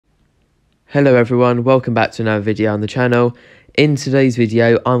Hello everyone, welcome back to another video on the channel. In today's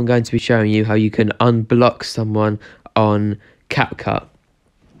video, I'm going to be showing you how you can unblock someone on Capcut.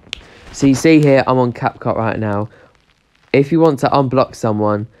 So you see here, I'm on Capcut right now. If you want to unblock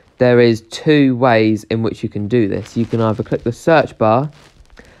someone, there is two ways in which you can do this. You can either click the search bar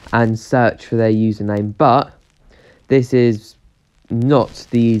and search for their username, but this is not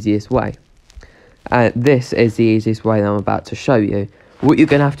the easiest way. This is the easiest way that I'm about to show you. What you're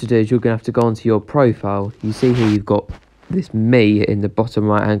going to have to do is you're going to have to go onto your profile. You see here you've got this me in the bottom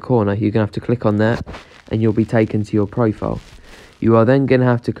right hand corner. You're going to have to click on that and you'll be taken to your profile. You are then going to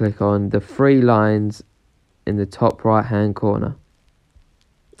have to click on the three lines in the top right hand corner.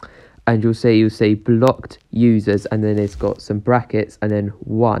 And you'll see blocked users, and then it's got some brackets and then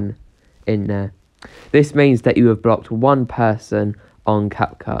 1 in there. This means that you have blocked one person on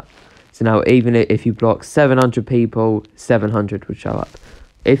Capcut. So now even if you block 700 people, 700 would show up.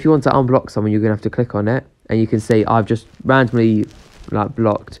 If you want to unblock someone, you're going to have to click on it. And you can see I've just randomly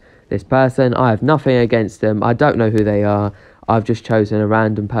blocked this person. I have nothing against them. I don't know who they are. I've just chosen a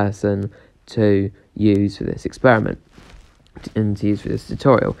random person to use for this experiment and to use for this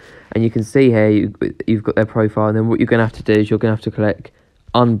tutorial. And you can see here you've got their profile. And then what you're going to have to do is you're going to have to click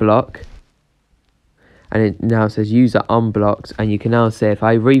unblock. And it now says user unblocked, and you can now see if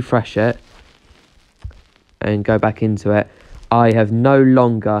I refresh it and go back into it, I have no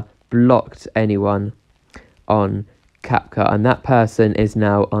longer blocked anyone on Capcut, and that person is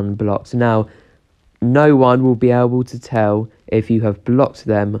now unblocked. Now, no one will be able to tell if you have blocked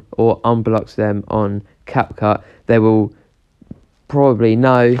them or unblocked them on Capcut. They will probably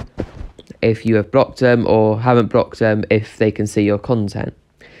know if you have blocked them or haven't blocked them if they can see your content.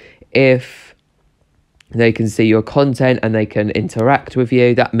 If they can see your content and they can interact with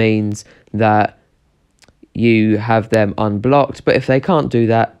you, that means that you have them unblocked. But if they can't do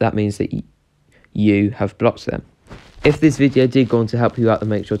that, that means that you have blocked them. If this video did go on to help you out, then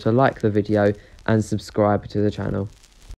make sure to like the video and subscribe to the channel.